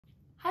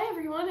Hi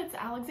everyone, it's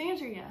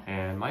Alexandria.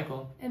 And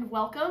Michael. And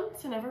welcome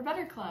to Never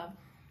Better Club.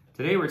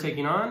 Today we're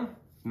taking on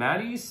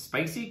Maddy's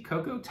Spicy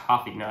Cocoa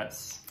Toffee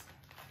Nuts.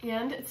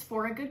 And it's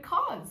for a good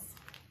cause.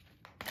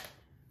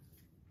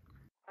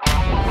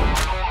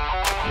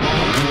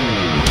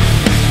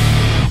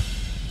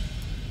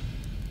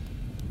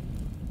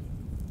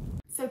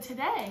 So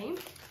today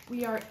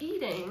we are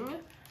eating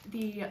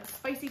the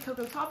Spicy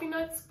Cocoa Toffee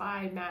Nuts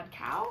by Mad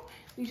Cow.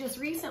 We just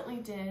recently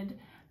did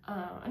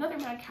another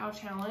Mad Cow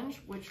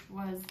challenge, which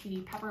was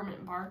the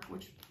peppermint bark,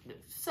 which is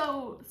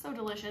so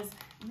delicious.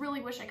 Really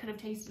wish I could have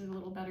tasted it a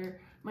little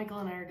better. Michael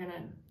and I are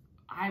gonna,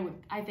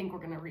 I think we're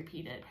gonna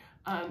repeat it.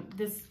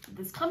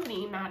 This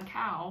company, Mad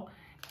Cow,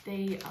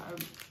 they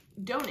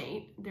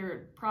donate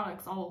their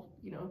products, all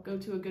go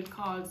to a good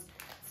cause.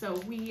 So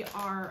we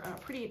are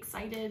pretty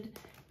excited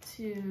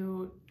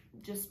to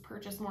just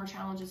purchase more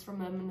challenges from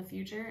them in the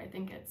future. I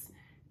think it's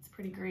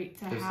pretty great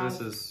to have.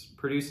 This is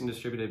produced and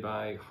distributed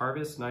by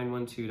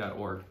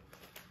harvest912.org.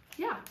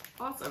 Yeah,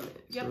 awesome.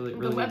 Yep, really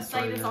the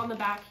website is on the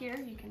back here.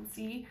 You can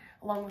see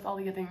along with all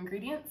the other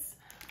ingredients.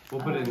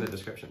 We'll put it in the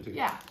description too.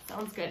 Yeah,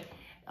 sounds good.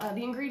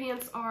 The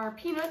ingredients are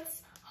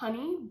peanuts,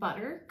 honey,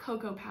 butter,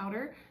 cocoa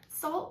powder,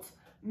 salt,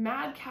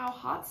 Mad Cow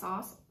hot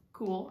sauce.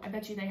 Cool, I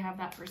bet you they have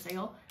that for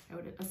sale, I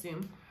would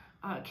assume.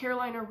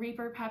 Carolina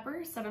Reaper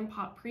pepper,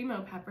 7-pot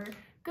Primo pepper,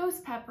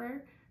 ghost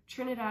pepper,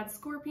 Trinidad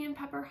scorpion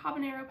pepper,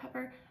 habanero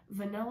pepper,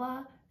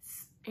 vanilla,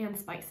 and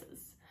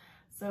spices.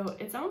 So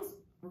it sounds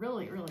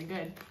really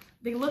good.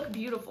 They look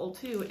beautiful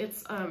too.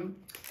 It's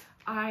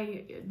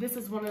this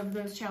is one of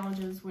those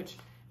challenges, which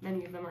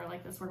many of them are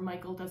like this, where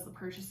Michael does the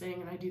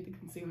purchasing and I do the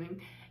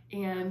consuming.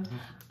 And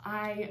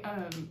we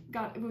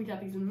got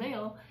these in the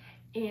mail,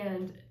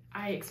 and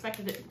I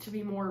expected it to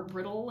be more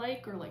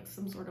brittle-like, or like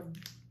some sort of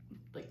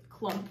like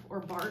clump or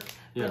bark.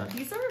 Yeah. But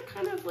these are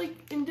kind of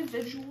like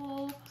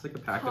individual. It's like a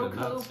packet of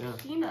nuts. Yeah.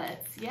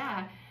 Peanuts.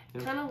 Yeah.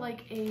 Yep. Kind of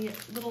like a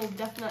little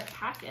death nut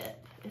packet,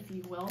 if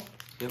you will.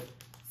 Yep.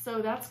 So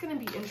that's going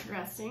to be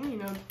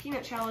interesting.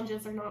 Peanut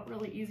challenges are not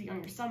really easy on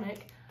your stomach.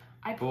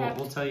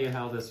 We'll tell you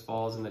how this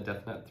falls in the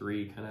Death Nut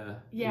 3 kind of.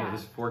 Yeah.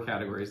 There's 4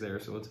 categories there,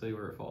 so we'll tell you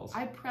where it falls.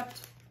 I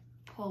prepped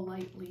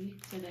politely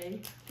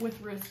today,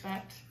 with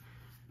respect.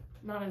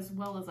 Not as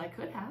well as I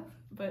could have,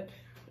 but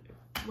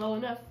well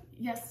enough.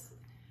 Yes.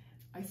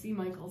 I see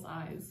Michael's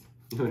eyes.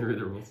 You want to read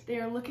the rules? They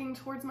are looking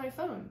towards my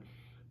phone.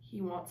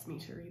 He wants me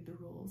to read the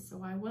rules,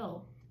 so I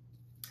will.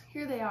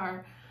 Here they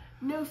are.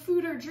 No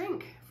food or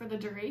drink for the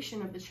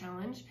duration of the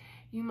challenge.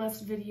 You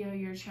must video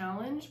your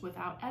challenge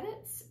without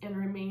edits and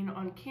remain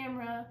on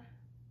camera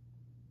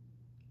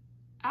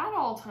at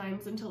all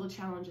times until the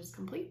challenge is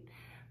complete.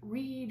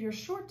 Read your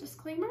short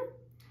disclaimer.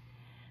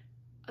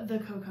 The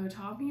Cocoa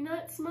Toffee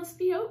Nuts must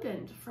be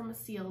opened from a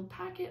sealed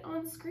packet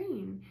on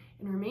screen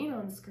and remain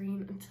on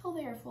screen until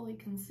they are fully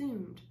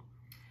consumed.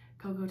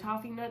 Cocoa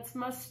Toffee Nuts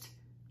must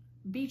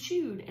be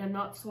chewed and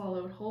not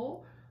swallowed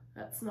whole.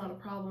 That's not a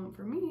problem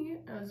for me,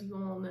 as you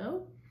all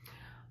know.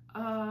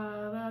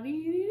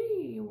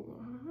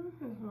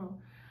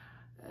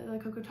 The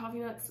Cocoa Toffee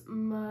Nuts,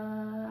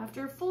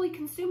 after fully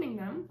consuming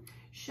them,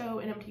 show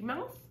an empty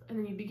mouth, and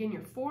then you begin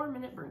your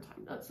 4-minute burn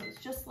time. So it's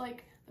just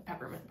like the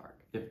peppermint bark.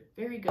 Yep.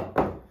 Very good.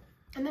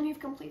 And then you've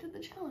completed the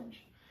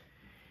challenge.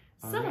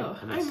 All So right,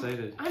 I'm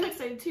excited. I'm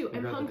excited too.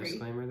 I'm hungry. The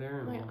disclaimer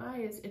there. My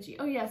eye is itchy.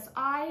 Oh yes,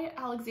 I,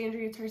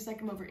 Alexandria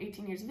Tursek, am over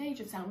 18 years of age,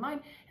 of sound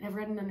mind, and have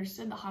read and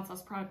understood the hot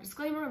sauce product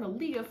disclaimer on the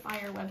League of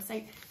Fire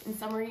website. In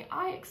summary,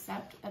 I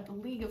accept that the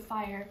League of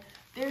Fire,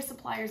 their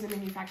suppliers and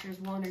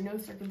manufacturers, will under no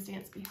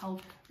circumstance be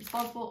held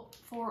responsible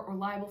for or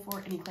liable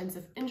for any claims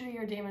of injury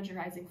or damage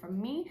arising from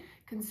me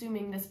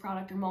consuming this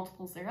product or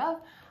multiples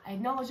thereof. I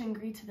acknowledge and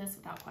agree to this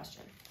without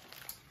question.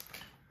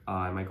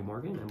 I'm Michael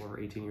Morgan. I'm over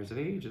 18 years of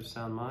age, of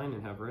sound mind,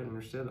 and have read and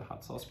understood the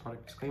hot sauce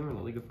product disclaimer on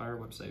the League of Fire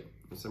website.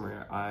 In summary,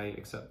 I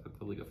accept that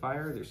the League of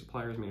Fire, their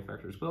suppliers,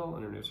 manufacturers will,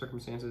 under no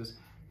circumstances,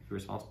 be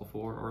responsible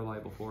for or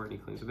liable for any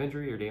claims of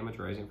injury or damage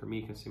arising from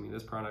me consuming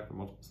this product or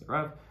multiples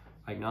thereof.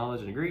 I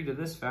acknowledge and agree to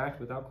this fact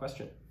without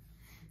question.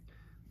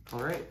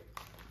 All right.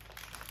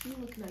 You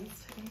look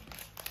nice today.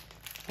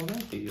 Well,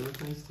 thank you. You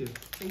look nice too.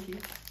 Thank you.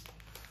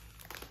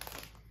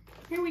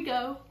 Here we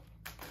go.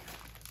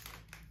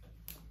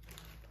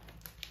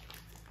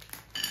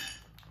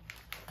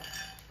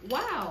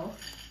 Wow.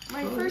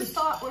 My first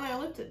thought when I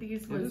looked at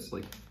these was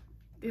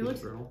they look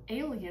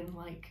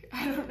alien-like.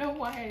 I don't know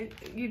why,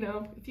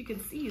 if you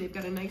can see, they've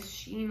got a nice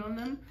sheen on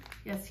them.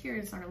 Yes, here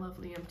is our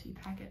lovely empty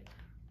packet.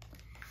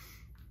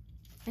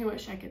 I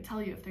wish I could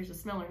tell you if there's a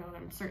smell or not.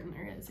 I'm certain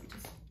there is. I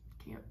just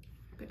can't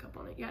pick up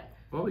on it yet.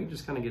 Well, we can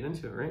just kind of get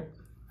into it, right?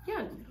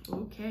 Yeah,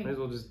 okay. Might as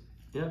well just,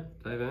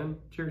 dive in.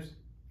 Cheers.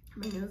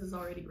 My nose is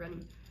already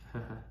running.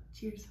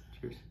 Cheers.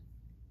 Cheers.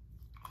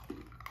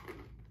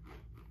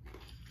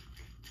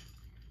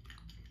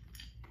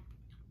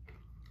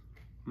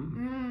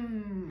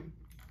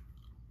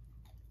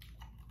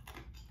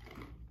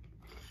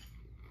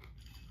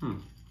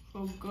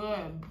 So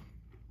good.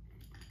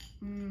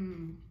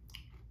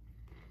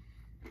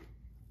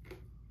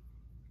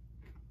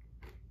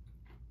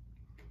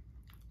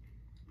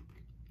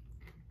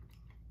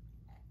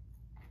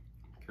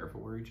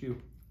 worry too.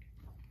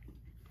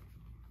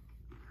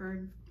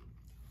 Heard.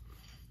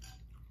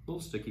 A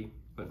little sticky,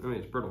 but I mean,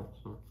 it's brittle,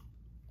 so.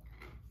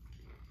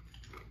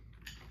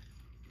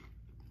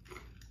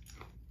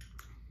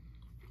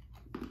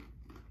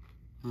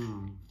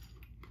 Hmm.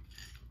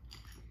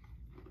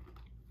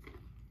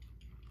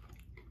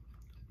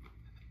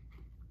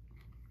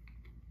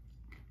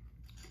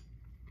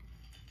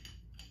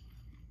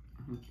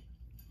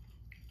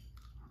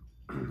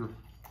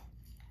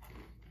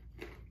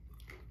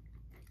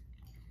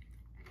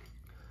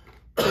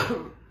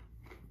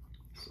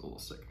 It's a little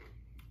sick.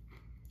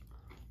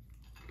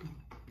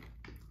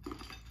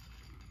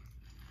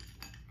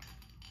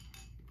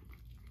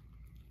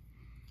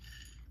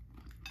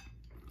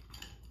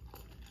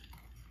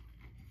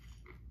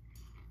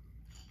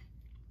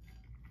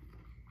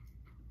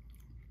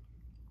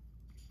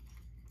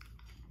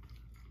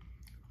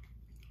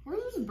 Where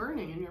is this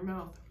burning in your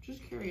mouth?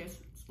 Just curious.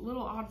 It's a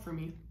little odd for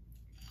me.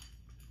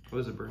 What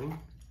is it burning?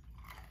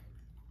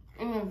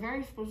 In a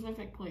very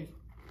specific place.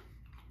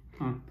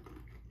 Hmm.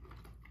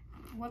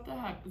 What the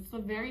heck? It's the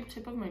very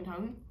tip of my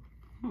tongue.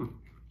 Hmm.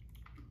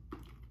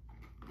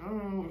 I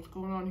don't know what's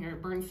going on here.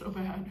 It burns so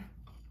bad.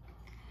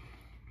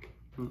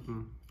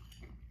 Mm-mm.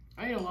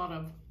 I ate a lot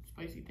of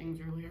spicy things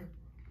earlier.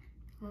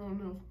 I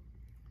don't know.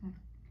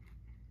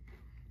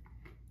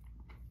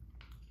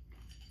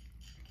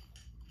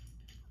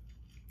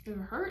 It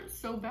hurts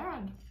so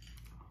bad.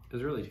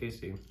 It's really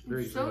tasty.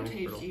 Very, It's so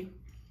very nice tasty.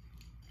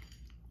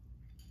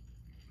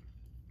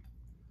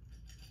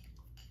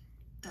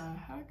 The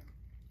heck?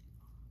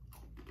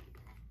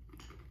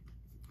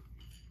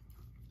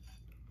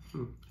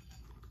 Hmm.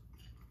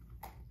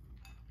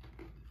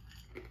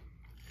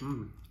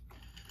 Hmm.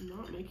 I'm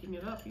not making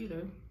it up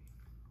either.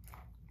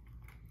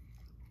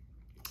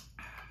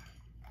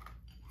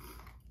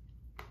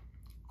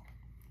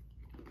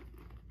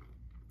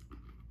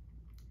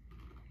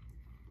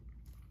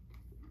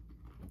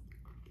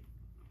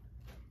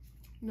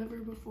 Never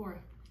before.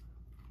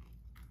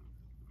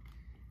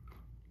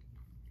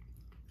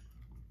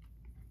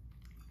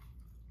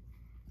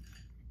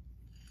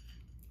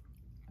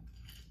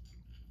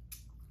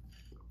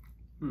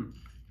 Hmm.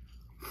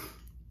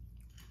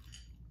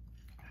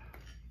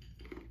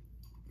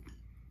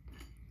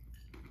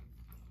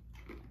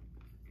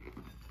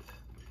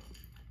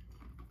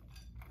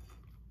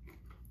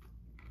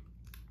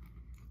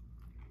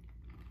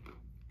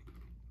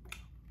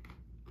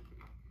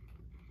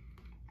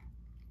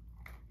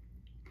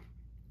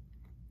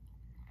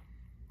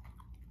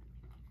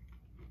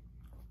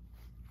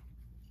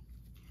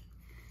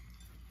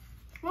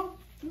 Well,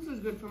 this is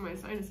good for my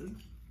sinuses.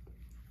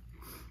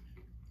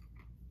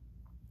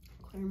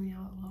 Clear me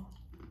out a little.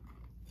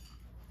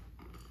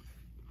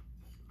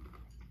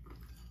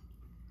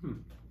 Hmm.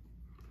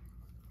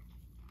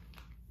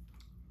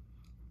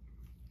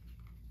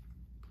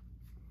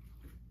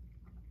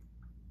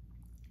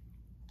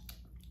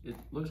 It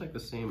looks like the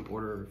same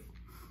order of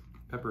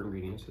pepper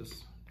ingredients as the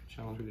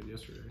challenge we did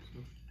yesterday. So.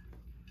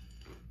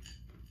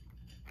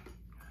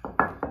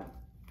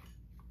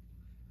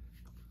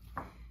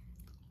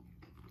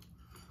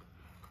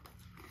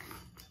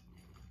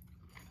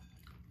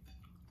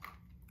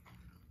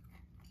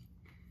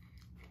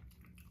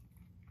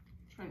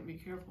 Trying to be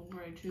careful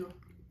where I chew,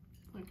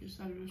 like you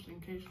said, just in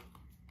case.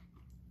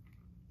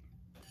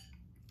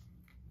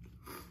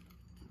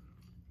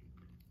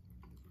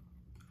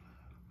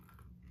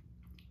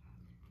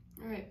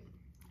 All right.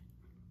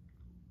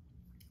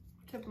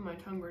 Tip of my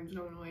tongue burn's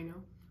going away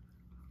now.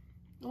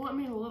 Oh, I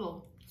mean a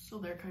little. It's still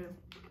there, kind of.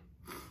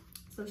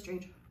 So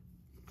strange.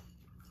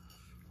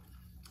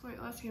 All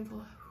right, last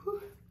handful.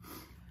 Whew.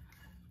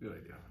 Good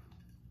idea.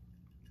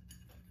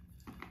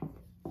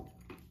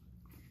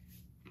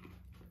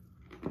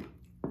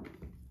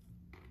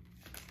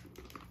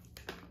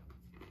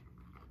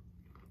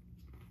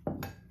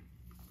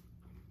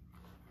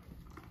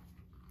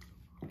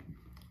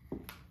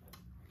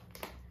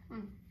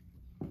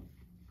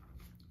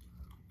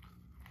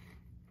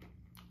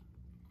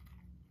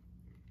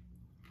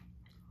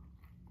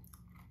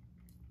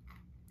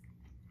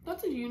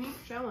 That's a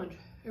unique challenge.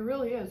 It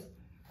really is.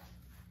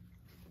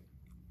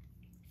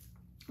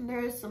 And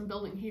there is some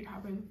building heat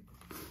happening.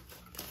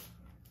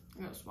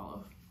 I gotta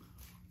swallow.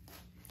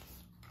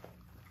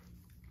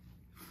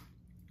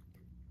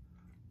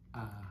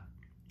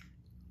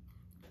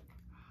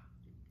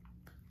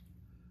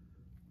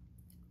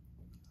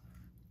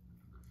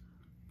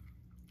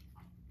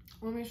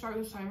 Let me start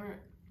this timer.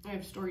 I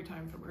have story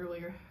time from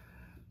earlier.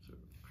 It's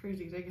a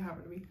crazy thing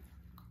happened to me.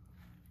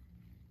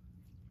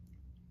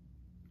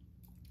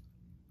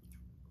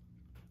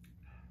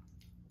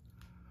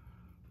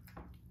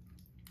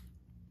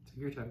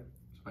 Take your time.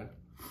 It's fine.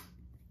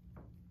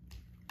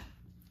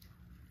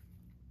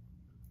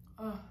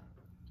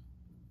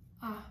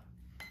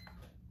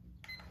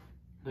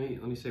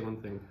 Let me say one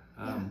thing.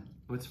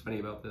 What's funny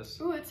about this?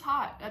 Ooh, it's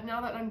hot. And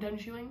now that I'm done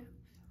chewing.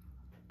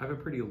 I have a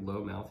pretty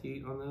low mouth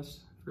heat on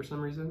this for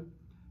some reason,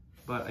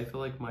 but I feel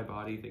like my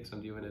body thinks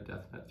I'm doing a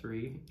death net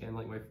 3 and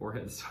like my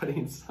forehead's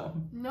sweating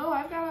some. No,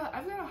 I've got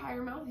a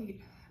higher mouth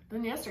heat.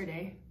 than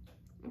yesterday.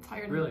 It's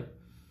higher than, Really?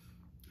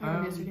 higher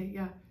than yesterday,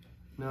 yeah.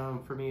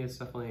 No, for me, it's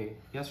definitely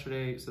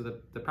yesterday. So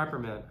the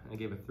peppermint, I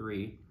gave a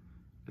 3.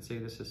 I'd say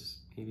this is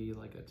maybe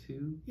like a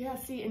 2. Yeah,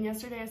 see, and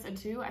yesterday I said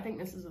 2. I think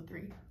this is a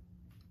 3.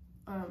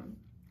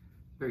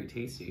 Very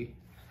tasty.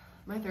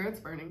 My throat's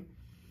burning.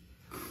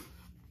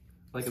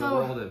 Like in the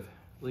world of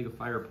League of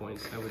Fire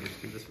points, I would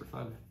just do this for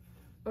fun.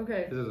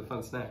 Okay. This is a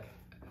fun snack.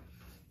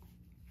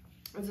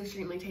 It's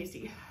extremely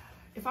tasty.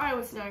 If I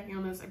was snacking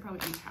on this, I'd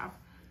probably eat half.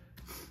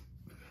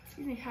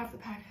 Excuse me, half the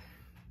pack.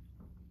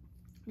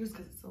 Just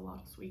because it's a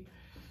lot of sweet.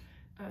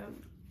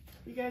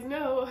 You guys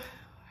know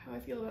how I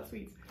feel about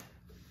sweets.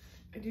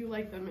 I do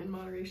like them in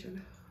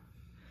moderation.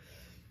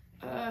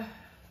 I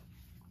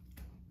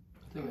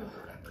think I have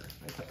the wrapper.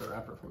 I kept the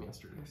wrapper from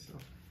yesterday, so.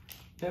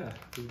 Yeah,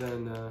 we've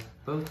done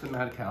both the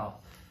Mad Cow.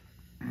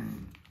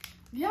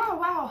 Yeah,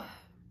 wow.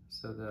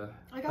 So the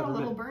I got a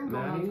little burn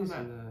going on from that.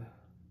 and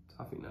the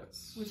toffee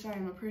nuts. Which I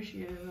am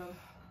appreciative of.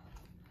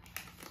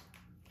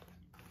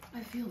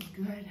 That feels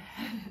good.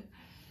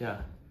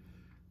 Yeah.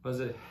 Was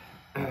it,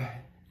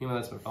 anyone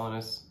that's been following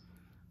us,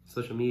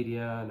 social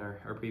media and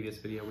our previous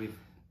video, we've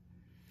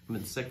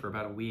been sick for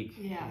about a week.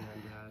 Yeah.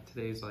 And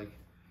today's like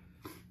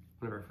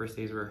one of our first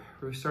days where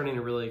we're starting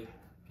to really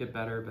get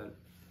better, but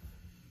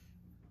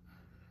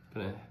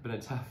been a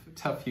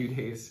tough few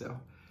days. So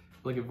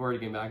looking forward to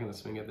getting back in the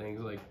swing of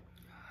things. Like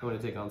I want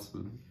to take on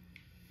some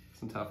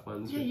tough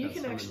ones. Yeah, you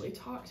can actually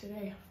talk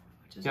today.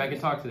 Which is I can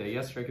talk today.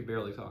 Yesterday I could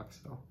barely talk,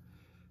 so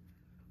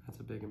that's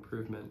a big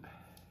improvement.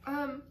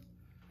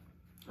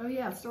 Oh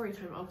yeah, story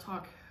time. I'll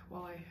talk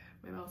while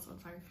my mouth's on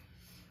fire.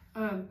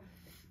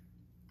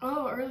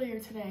 Earlier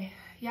today,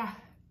 yeah,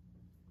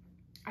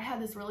 I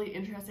had this really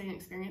interesting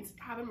experience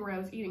happen where I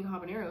was eating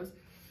habaneros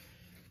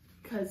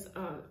because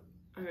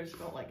I just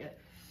felt like it.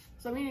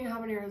 So I'm eating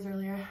habaneros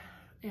earlier,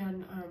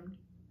 and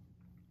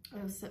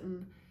I was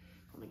sitting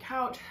on the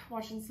couch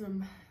watching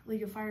some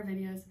League of Fire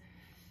videos,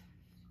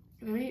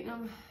 and I'm eating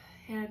them,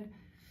 and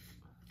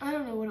I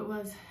don't know what it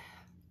was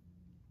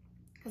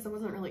because I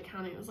wasn't really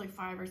counting. It was like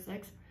 5 or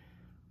 6.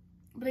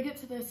 But I get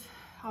to this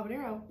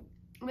habanero,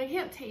 and I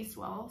can't taste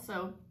well,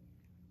 so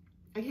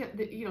I can't,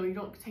 you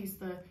don't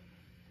taste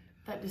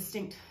that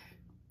distinct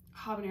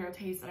habanero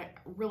taste that I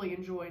really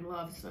enjoy and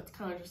love, so it's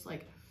kind of just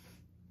like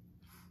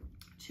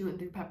chewing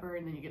through pepper,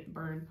 and then you get the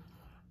burn.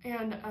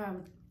 And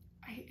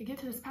I get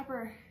to this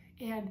pepper,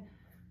 and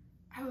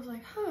I was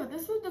like,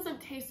 this one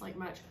doesn't taste like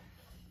much.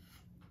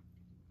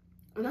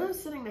 And I was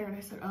sitting there, and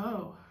I said,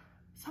 oh,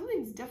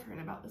 something's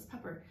different about this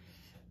pepper.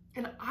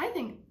 And I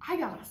think I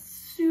got a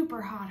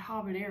super hot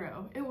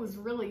habanero. It was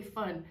really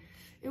fun.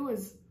 It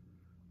was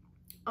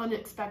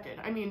unexpected.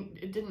 I mean,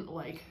 it didn't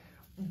like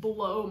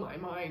blow my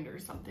mind or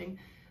something,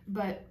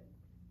 but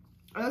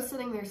I was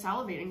sitting there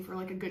salivating for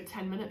like a good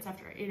 10 minutes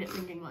after I ate it,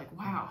 thinking like,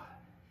 wow,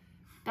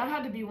 that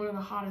had to be one of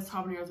the hottest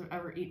habaneros I've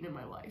ever eaten in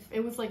my life.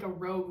 It was like a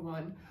rogue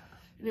one,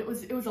 and it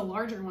was a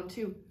larger one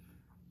too.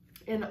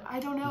 And I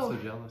don't know. I'm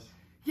so jealous.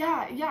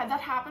 Yeah, that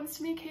happens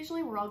to me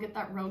occasionally where I'll get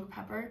that rogue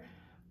pepper.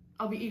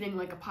 I'll be eating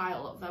like a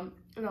pile of them,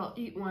 and I'll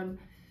eat one,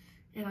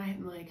 and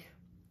I'm like,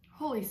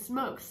 holy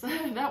smokes,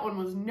 that one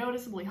was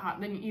noticeably hot.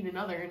 And then you eat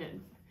another, and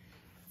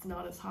it's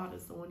not as hot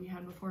as the one you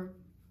had before.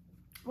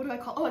 What do I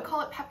call? Oh, I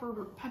call it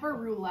pepper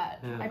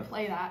roulette. Yeah. I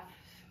play that.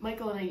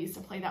 Michael and I used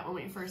to play that when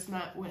we first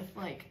met with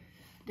like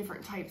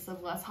different types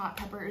of less hot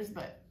peppers,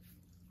 but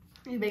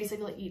you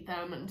basically eat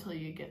them until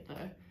you get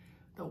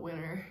the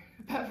winner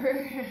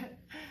pepper.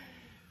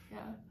 Yeah.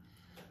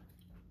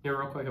 Yeah,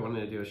 real quick, I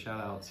wanted to do a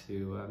shout out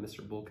to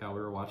Mr. Bullcow.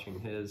 We were watching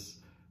his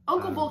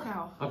Uncle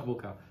Bullcow. Uncle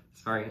Bullcow.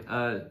 Sorry. We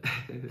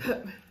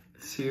were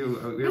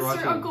Mr.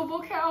 watching Uncle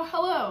Bullcow,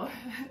 hello.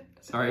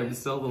 Sorry, I'm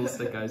still a little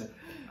sick, guys.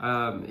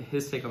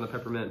 His take on the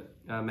peppermint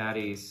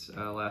Maddies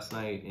last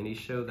night, and he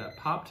showed that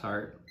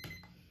Pop-Tart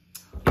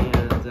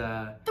and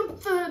the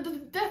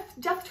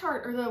death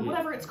tart, or the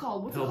whatever it's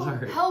called. What's it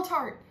called? Hell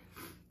tart.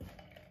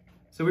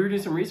 So we were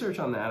doing some research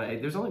on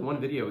that. There's only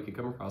one video we could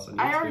come across on YouTube.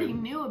 I already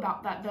knew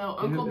about that though.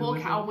 Uncle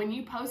Bullcow, when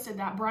you posted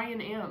that,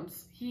 Brian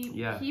Ams,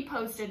 he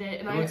posted it,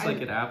 and it looks like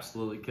it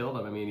absolutely killed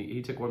him. I mean,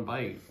 he took one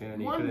bite, and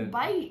he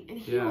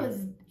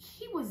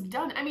was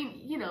done. I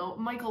mean,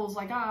 Michael was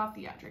like,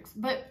 theatrics,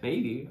 but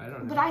maybe I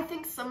don't know. But I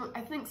think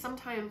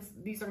sometimes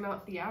these are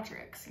not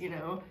theatrics.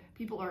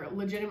 People are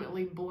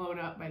legitimately blown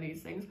up by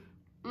these things.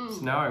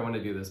 So now I want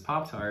to do this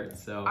Pop-Tart,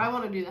 so I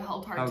want to do the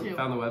Hell Tart too.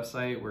 Found the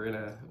website, we're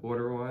gonna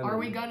order one.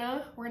 We're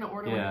gonna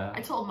order one.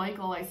 I told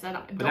Michael, I said,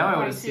 but now I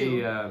want to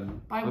see Uncle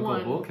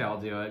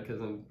Bullcow do it,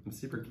 because I'm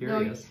super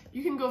curious. No,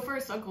 you can go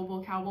first, Uncle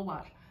Bullcow, we'll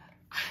watch.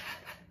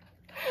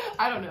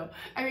 I don't know.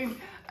 I mean,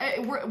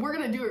 we're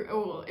gonna do it.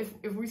 Oh,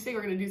 if we say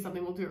we're gonna do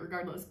something, we'll do it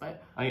regardless.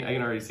 But I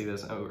can already see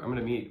this. I'm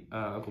gonna meet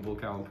Uncle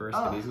Bullcow in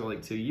person. He's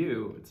gonna to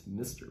you. It's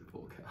Mr.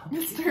 Bullcow.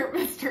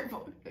 Mr.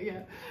 Bullcow.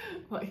 Yeah,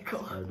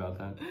 Michael. Sorry about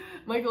that.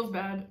 Michael's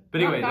bad.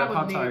 But anyway, that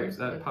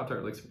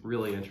Pop-Tart looks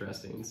really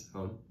interesting.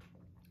 So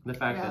the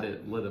fact that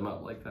it lit him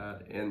up like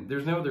that, and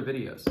there's no other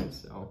videos.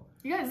 So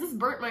you guys, this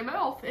burnt my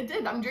mouth. It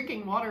did. I'm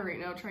drinking water right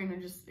now, trying to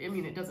just. I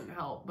mean, it doesn't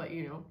help, but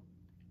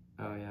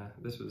Oh yeah,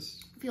 this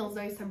was feels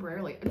nice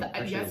temporarily.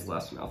 actually has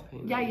less mouth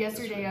pain. Yeah,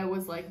 yesterday I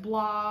was like,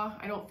 blah,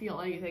 I don't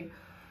feel anything.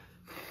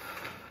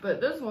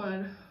 But this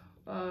one,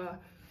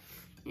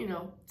 you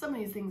know, some of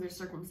these things are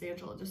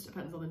circumstantial. It just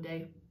depends on the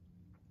day.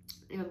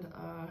 And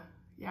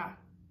yeah,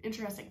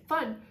 interesting,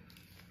 fun.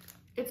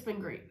 It's been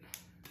great.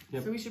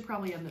 Yep. So we should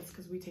probably end this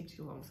because we take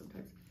too long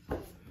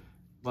sometimes.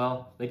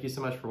 Well, thank you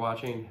so much for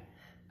watching.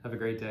 Have a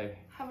great day.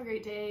 Have a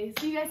great day.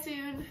 See you guys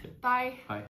soon. Bye. Bye.